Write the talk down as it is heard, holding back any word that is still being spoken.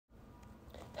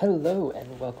Hello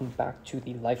and welcome back to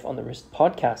the Life on the Wrist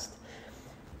podcast.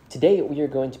 Today we are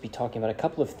going to be talking about a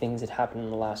couple of things that happened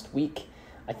in the last week.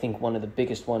 I think one of the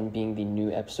biggest one being the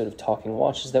new episode of Talking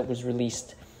Watches that was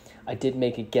released. I did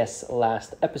make a guess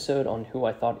last episode on who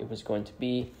I thought it was going to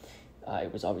be.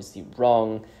 It was obviously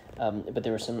wrong, but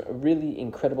there were some really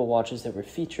incredible watches that were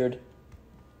featured.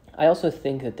 I also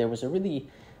think that there was a really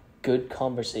good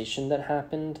conversation that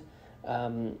happened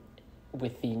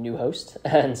with the new host,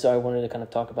 and so I wanted to kind of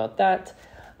talk about that.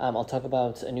 I'll talk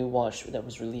about a new watch that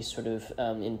was released sort of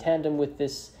in tandem with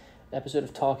this episode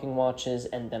of Talking Watches,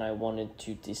 and then I wanted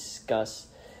to discuss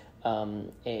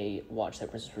a watch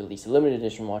that was released, a limited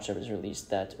edition watch that was released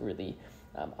that really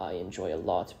I enjoy a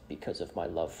lot because of my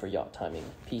love for yacht timing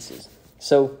pieces.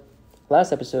 So,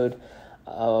 last episode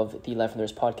of the Life on the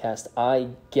Wrist podcast, I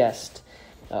guessed.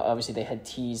 Obviously, they had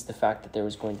teased the fact that there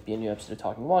was going to be a new episode of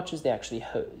Talking Watches. They actually,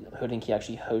 Hodinkee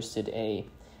actually hosted a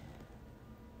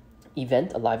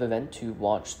live event to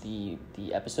watch the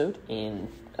episode in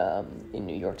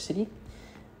New York City.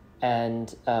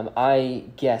 And I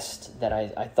guessed that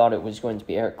I thought it was going to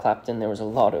be Eric Clapton. There was a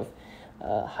lot of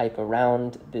hype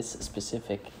around this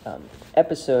specific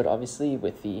episode, obviously,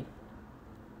 with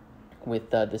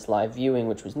this live viewing,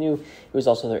 which was new. It was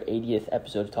also their 80th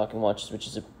episode of Talking Watches, which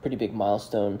is a pretty big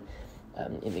milestone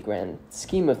in the grand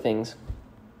scheme of things.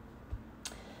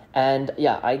 And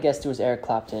yeah, I guessed it was Eric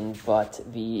Clapton, but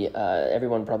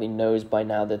everyone probably knows by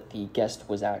now that the guest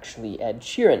was actually Ed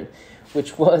Sheeran,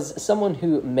 which was someone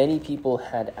who many people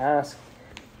had asked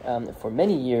for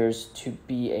many years to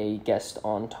be a guest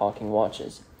on Talking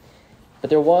Watches. But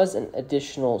there was an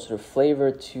additional sort of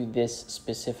flavor to this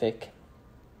specific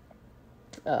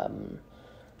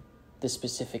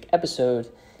episode.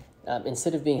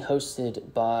 Instead of being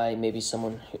hosted by maybe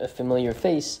a familiar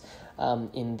face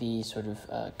in the sort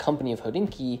of company of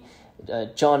Hodinkee,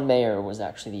 John Mayer was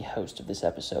actually the host of this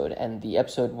episode, and the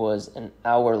episode was an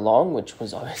hour long, which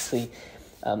was obviously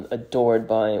adored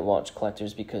by watch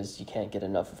collectors because you can't get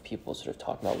enough of people sort of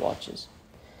talking about watches.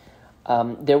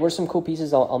 There were some cool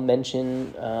pieces I'll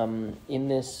mention in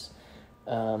this,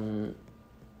 and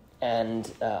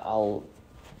I'll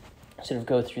sort of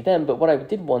go through them, but what I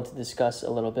did want to discuss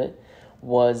a little bit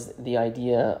was the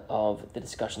idea of the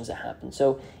discussions that happened.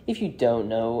 So if you don't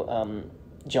know,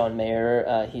 John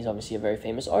Mayer, he's obviously a very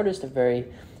famous artist, a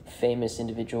very famous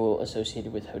individual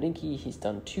associated with Hodinkee. He's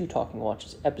done 2 Talking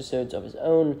Watches episodes of his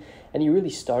own, and he really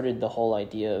started the whole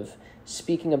idea of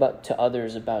speaking to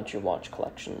others about your watch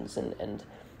collections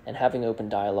and having open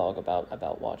dialogue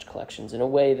about watch collections in a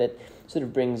way that sort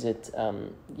of brings it,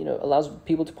 allows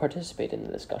people to participate in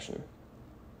the discussion.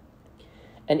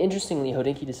 And interestingly,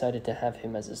 Hodinkee decided to have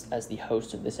him as the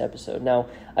host of this episode. Now,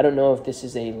 I don't know if this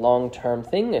is a long-term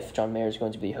thing, if John Mayer is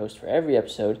going to be the host for every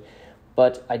episode,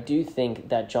 but I do think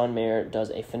that John Mayer does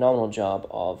a phenomenal job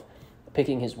of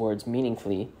picking his words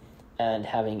meaningfully and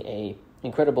having an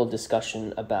incredible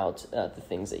discussion about the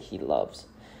things that he loves.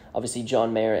 Obviously,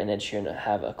 John Mayer and Ed Sheeran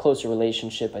have a closer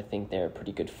relationship. I think they're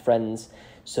pretty good friends.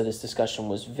 So this discussion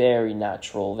was very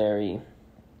natural, very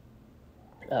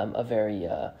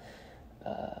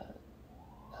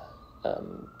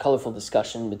colorful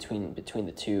discussion between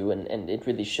the two, and it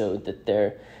really showed that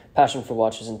their passion for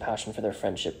watches and passion for their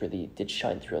friendship really did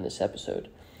shine through on this episode.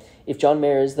 If John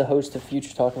Mayer is the host of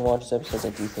future Talking Watches episodes, I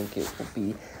do think it will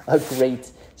be a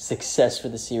great success for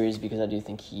the series because I do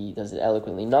think he does it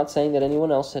eloquently. Not saying that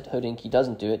anyone else at Hodinkee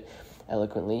doesn't do it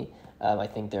eloquently. I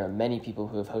think there are many people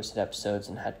who have hosted episodes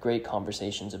and had great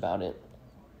conversations about it.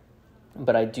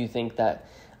 But I do think that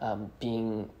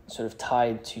being sort of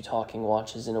tied to Talking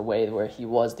Watches in a way where he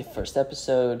was the first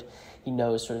episode, he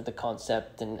knows sort of the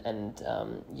concept and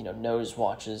knows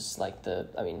watches like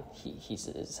he's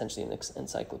essentially an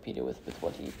encyclopedia with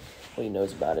what he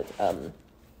knows about it.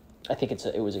 I think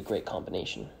it was a great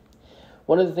combination.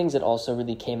 One of the things that also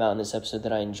really came out in this episode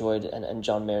that I enjoyed, and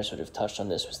John Mayer sort of touched on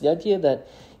this, was the idea that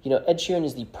Ed Sheeran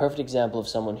is the perfect example of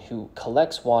someone who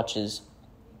collects watches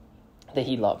that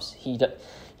he loves.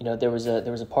 There was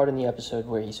a part in the episode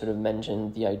where he sort of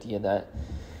mentioned the idea that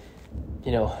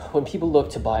when people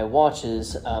look to buy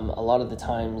watches, a lot of the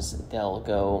times they'll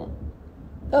go,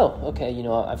 oh, okay,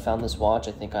 I found this watch,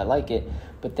 I think I like it,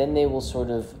 but then they will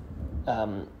sort of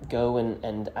go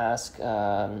and ask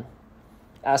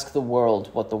the world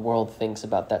what the world thinks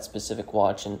about that specific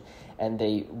watch, and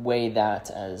they weigh that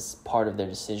as part of their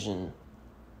decision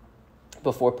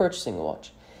before purchasing the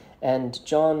watch. And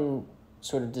John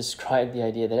sort of described the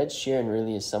idea that Ed Sheeran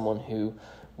really is someone who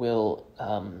will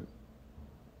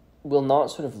not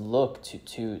sort of look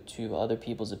to other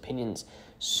people's opinions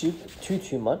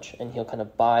too much, and he'll kind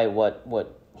of buy what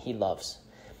he loves.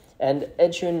 And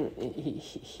Ed Sheeran,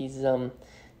 he's an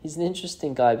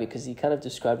interesting guy because he kind of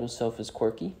described himself as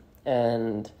quirky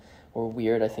or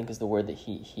weird, I think is the word that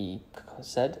he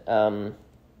said. But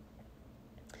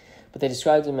they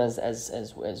described him as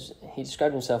he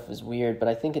described himself as weird, but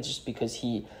I think it's just because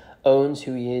he owns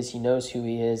who he is, he knows who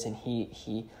he is, and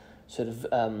he sort of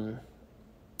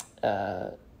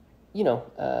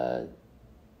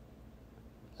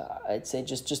I'd say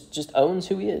just owns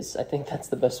who he is. I think that's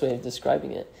the best way of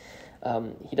describing it.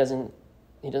 He doesn't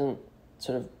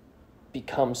sort of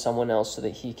become someone else so that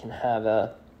he can have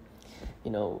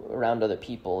around other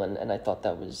people, and I thought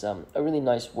that was a really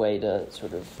nice way to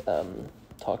sort of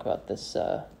talk about this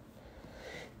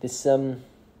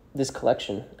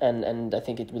collection, and I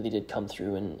think it really did come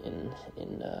through in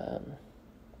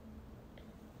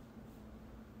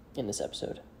this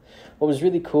episode. What was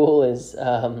really cool is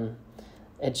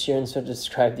Ed Sheeran sort of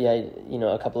described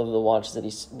a couple of the watches that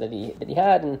he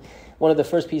had, and one of the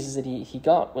first pieces that he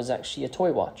got was actually a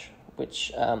toy watch,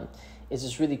 which is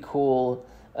this really cool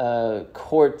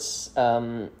quartz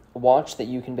watch that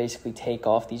you can basically take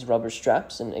off these rubber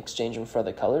straps and exchange them for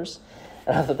other colors.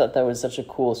 And I thought that was such a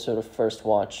cool sort of first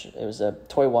watch. It was a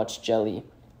toy watch jelly,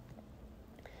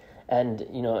 and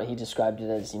he described it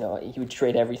as he would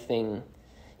trade everything.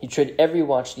 He'd trade every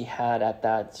watch that he had at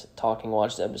that Talking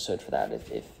Watches episode for that if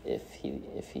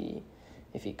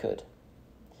he could.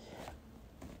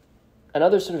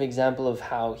 Another sort of example of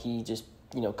how he just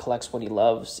collects what he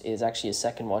loves is actually a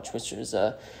second watch, which is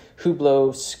a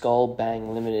Hublot Skull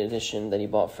Bang limited edition that he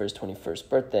bought for his 21st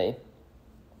birthday,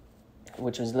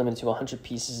 which was limited to 100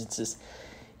 pieces. It's this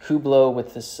Hublot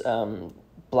with this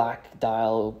black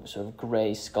dial, sort of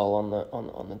gray skull on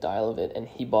the dial of it, and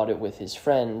he bought it with his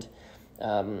friend.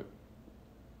 And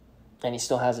he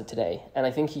still has it today. And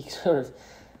I think he sort of,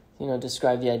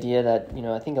 described the idea that,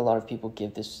 I think a lot of people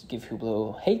give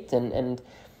Hublot hate, and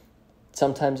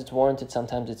sometimes it's warranted,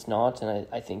 sometimes it's not. And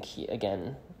I think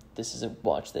this is a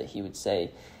watch that he would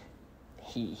say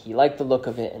he liked the look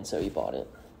of it, and so he bought it.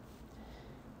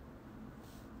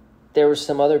 There were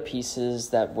some other pieces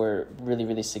that were really,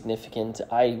 really significant.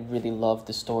 I really loved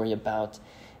the story about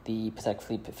the Patek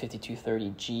Philippe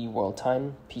 5230G World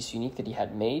Time piece unique that he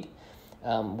had made,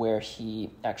 where he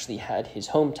actually had his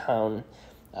hometown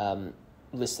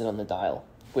listed on the dial,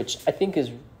 which I think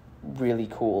is really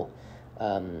cool.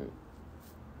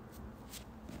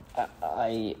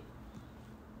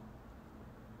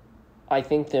 I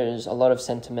think there's a lot of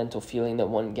sentimental feeling that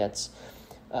one gets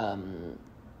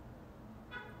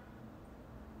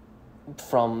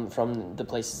from the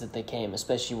places that they came,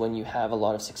 especially when you have a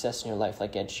lot of success in your life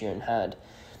like Ed Sheeran had.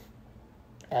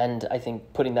 And I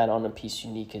think putting that on a piece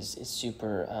unique is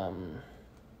super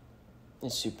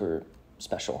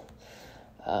special.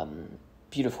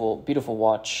 Beautiful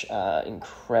watch,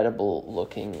 incredible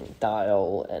looking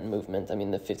dial and movement. I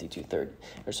mean, the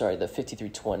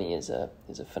 5320 is a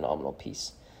phenomenal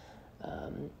piece.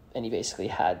 And he basically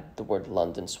had the word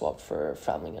London swapped for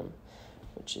Framlingham,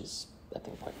 which is, I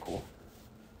think, quite cool.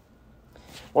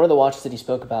 One of the watches that he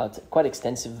spoke about quite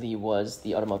extensively was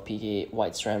the Audemars Piguet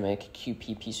white ceramic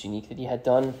QP piece unique that he had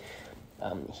done.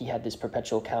 He had this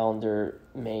perpetual calendar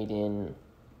made in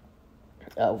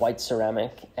white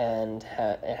ceramic, and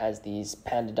it has these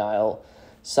panda dial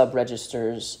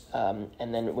sub-registers,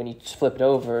 and then when you flip it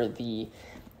over, the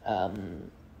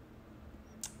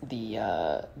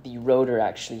rotor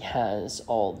actually has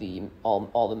all the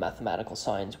mathematical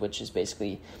signs, which is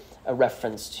basically a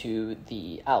reference to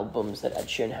the albums that Ed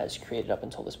Sheeran has created up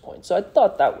until this point. So I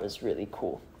thought that was really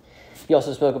cool. He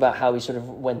also spoke about how he sort of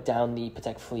went down the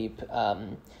Patek Philippe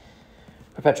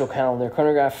perpetual calendar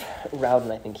chronograph route,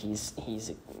 and I think he's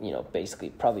basically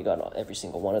probably got every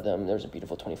single one of them. There's a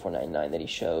beautiful 2499 that he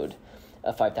showed,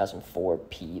 a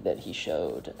 5004P that he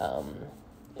showed.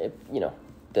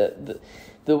 The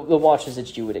watches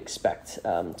that you would expect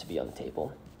to be on the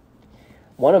table.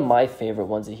 One of my favorite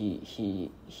ones that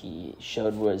he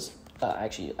showed was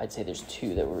actually, I'd say there's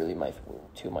two that were really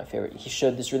two of my favorite. He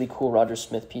showed this really cool Roger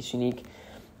Smith piece unique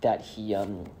that he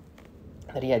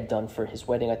had done for his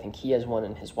wedding. I think he has one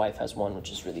and his wife has one,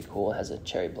 which is really cool. It has a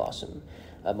cherry blossom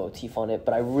motif on it.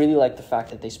 But I really like the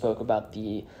fact that they spoke about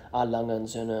the Lange und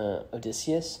Söhne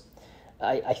Odysseus.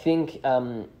 I think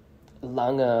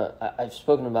Lange, I've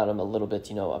spoken about him a little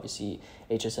bit. Obviously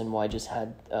HSNY just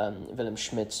had Willem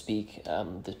Schmidt speak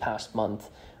this past month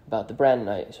about the brand, and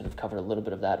I sort of covered a little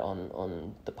bit of that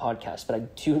on the podcast. But I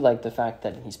do like the fact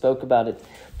that he spoke about it,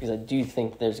 because I do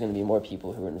think there's going to be more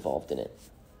people who are involved in it.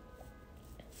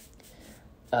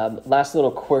 Last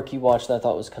little quirky watch that I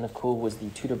thought was kind of cool was the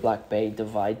Tudor Black Bay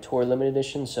Divide Tour limited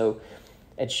edition. So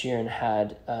Ed Sheeran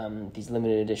had these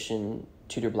limited edition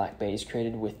Tudor black bays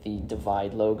created with the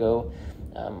Divide logo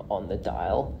on the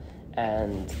dial,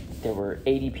 and there were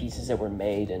 80 pieces that were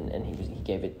made, and he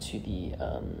gave it to the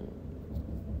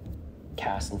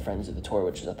cast and friends of the tour,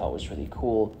 which I thought was really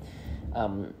cool,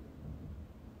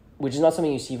 which is not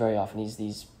something you see very often,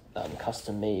 these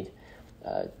custom-made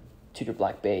Tudor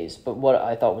black bays. But what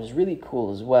I thought was really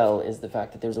cool as well is the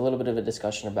fact that there was a little bit of a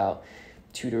discussion about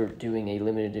Tudor doing a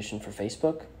limited edition for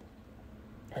Facebook,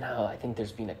 and how I think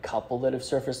there's been a couple that have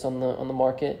surfaced on the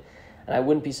market, and I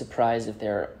wouldn't be surprised if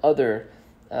there are other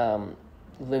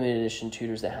limited edition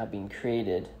Tudors that have been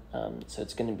created. So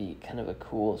it's going to be kind of a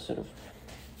cool sort of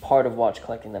part of watch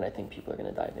collecting that I think people are going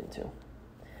to dive into.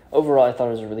 Overall, I thought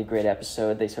it was a really great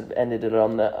episode. They sort of ended it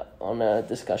on a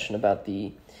discussion about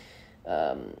the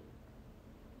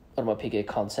onomatopoeia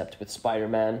concept with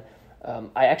Spider-Man.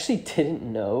 I actually didn't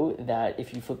know that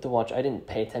if you flip the watch, I didn't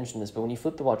pay attention to this, but when you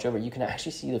flip the watch over, you can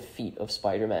actually see the feet of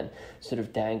Spider-Man sort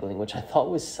of dangling, which I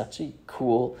thought was such a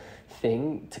cool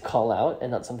thing to call out and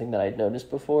not something that I'd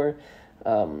noticed before.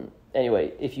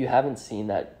 Anyway, if you haven't seen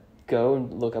that, go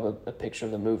and look up a picture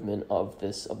of the movement of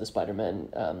the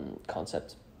Spider-Man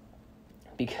concept,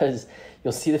 because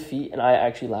you'll see the feet, and I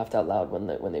actually laughed out loud when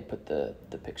they put the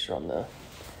picture on the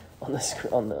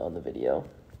video.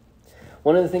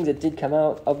 One of the things that did come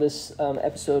out of this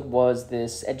episode was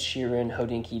this Ed Sheeran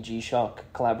Hodinkee G-Shock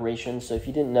collaboration. So if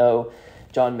you didn't know,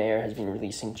 John Mayer has been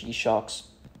releasing G-Shocks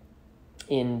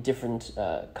in different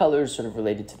colors, sort of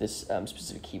related to this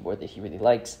specific keyboard that he really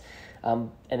likes.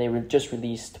 And they just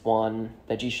released one,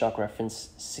 the G-Shock Reference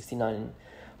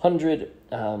 6900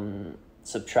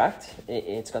 Subtract.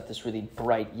 It's got this really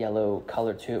bright yellow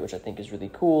color to it, which I think is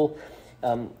really cool.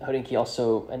 Hodinkee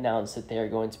also announced that they are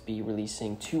going to be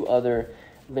releasing 2 other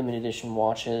limited edition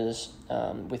watches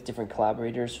with different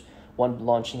collaborators, one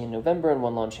launching in November and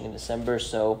one launching in December,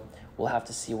 so we'll have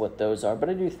to see what those are. But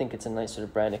I do think it's a nice sort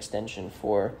of brand extension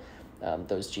for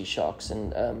those G-Shocks,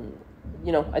 and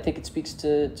I think it speaks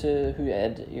to who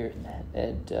Ed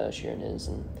Sheeran is,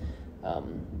 and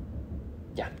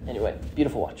anyway,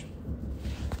 beautiful watch.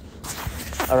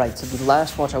 All right, so the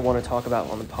last watch I want to talk about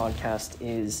on the podcast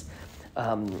is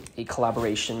a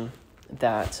collaboration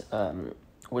that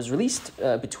was released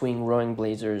between Rowing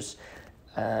Blazers,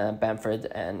 Bamford,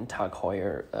 and Tag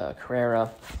Heuer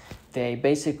Carrera. They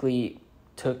basically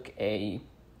took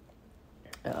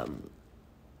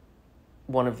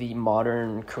one of the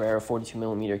modern Carrera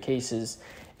 42mm cases,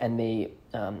 and they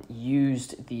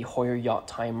used the Heuer yacht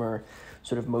timer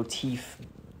sort of motif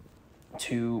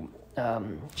to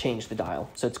change the dial.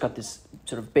 So it's got this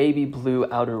sort of baby blue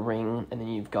outer ring, and then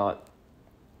you've got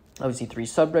obviously 3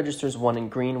 sub-registers, one in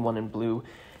green, one in blue,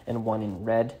 and one in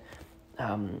red.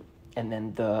 And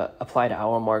then the applied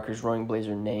hour markers, Rowing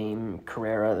Blazer name,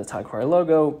 Carrera, the Tag Heuer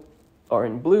logo, are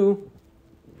in blue.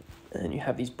 And then you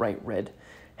have these bright red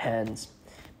hands.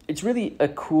 It's really a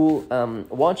cool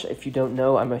watch. If you don't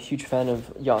know, I'm a huge fan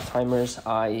of yacht timers.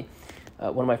 One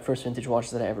of my first vintage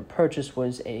watches that I ever purchased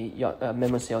was a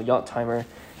Memo Sail yacht timer,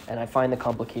 and I find the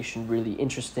complication really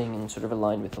interesting and sort of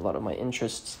aligned with a lot of my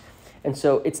interests. And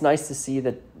so it's nice to see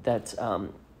that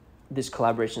this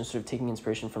collaboration is sort of taking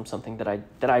inspiration from something that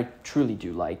I truly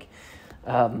do like.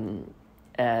 The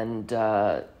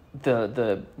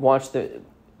watch that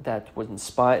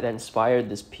inspired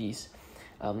this piece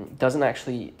doesn't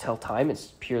actually tell time.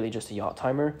 It's purely just a yacht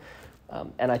timer.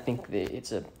 And I think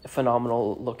it's a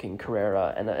phenomenal looking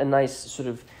Carrera, and a nice sort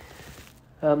of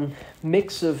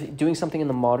mix of doing something in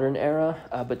the modern era,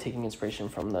 but taking inspiration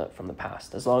from the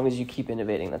past. As long as you keep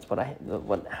innovating, that's what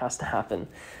has to happen.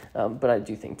 But I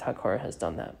do think Tag Heuer has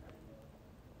done that.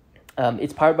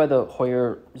 It's powered by the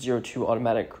Heuer 02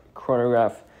 automatic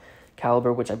chronograph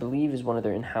caliber, which I believe is one of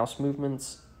their in-house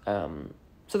movements.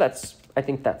 So I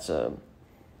think that's a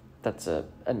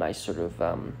nice sort of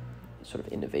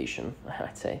innovation,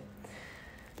 I'd say.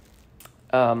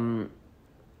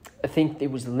 I think it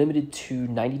was limited to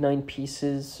 99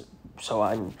 pieces, so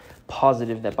I'm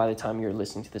positive that by the time you're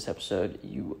listening to this episode,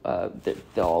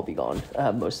 they'll all be gone,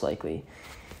 most likely.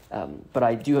 But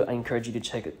I encourage you to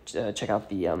check out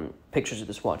the pictures of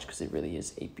this watch, because it really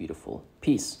is a beautiful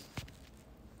piece.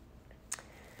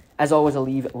 As always, I'll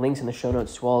leave links in the show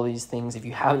notes to all these things. If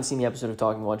you haven't seen the episode of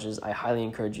Talking Watches, I highly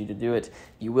encourage you to do it.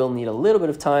 You will need a little bit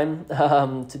of time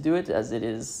to do it, as it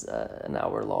is an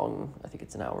hour long. I think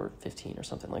it's an hour 15 or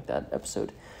something like that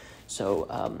episode. So,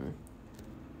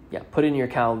 put it in your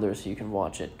calendar so you can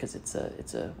watch it, because it's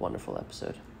a wonderful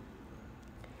episode.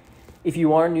 If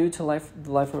you are new to the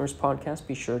Life Learners podcast,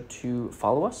 be sure to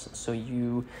follow us so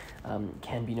you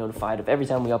can be notified of every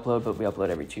time we upload, but we upload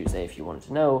every Tuesday if you wanted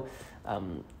to know.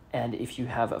 And if you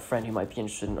have a friend who might be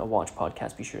interested in a watch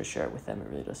podcast, be sure to share it with them. It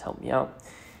really does help me out.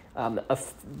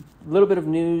 Little bit of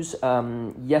news.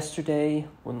 Yesterday,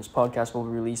 when this podcast will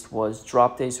be released, was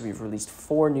drop day, so we've released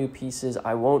 4 new pieces.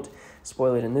 I won't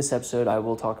spoil it in this episode. I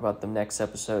will talk about them next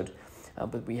episode.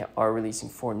 But we are releasing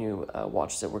 4 new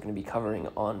watches that we're going to be covering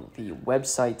on the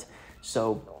website.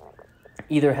 So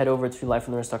either head over to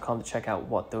lifefromthewrist.com to check out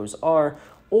what those are,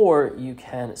 or you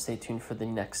can stay tuned for the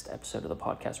next episode of the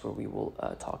podcast where we will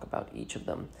talk about each of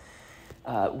them.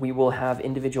 We will have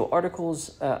individual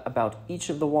articles about each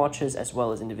of the watches, as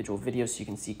well as individual videos, so you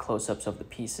can see close-ups of the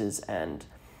pieces and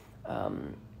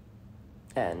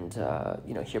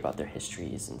hear about their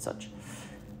histories and such.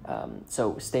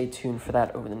 So stay tuned for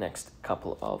that over the next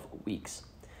couple of weeks.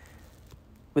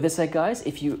 With this said, guys,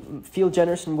 if you feel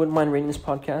generous and wouldn't mind rating this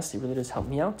podcast, it really does help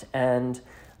me out. And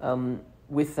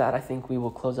with that, I think we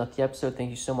will close out the episode.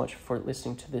 Thank you so much for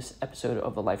listening to this episode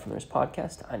of the Life from the Wrist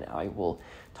podcast, and I will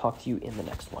talk to you in the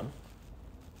next one.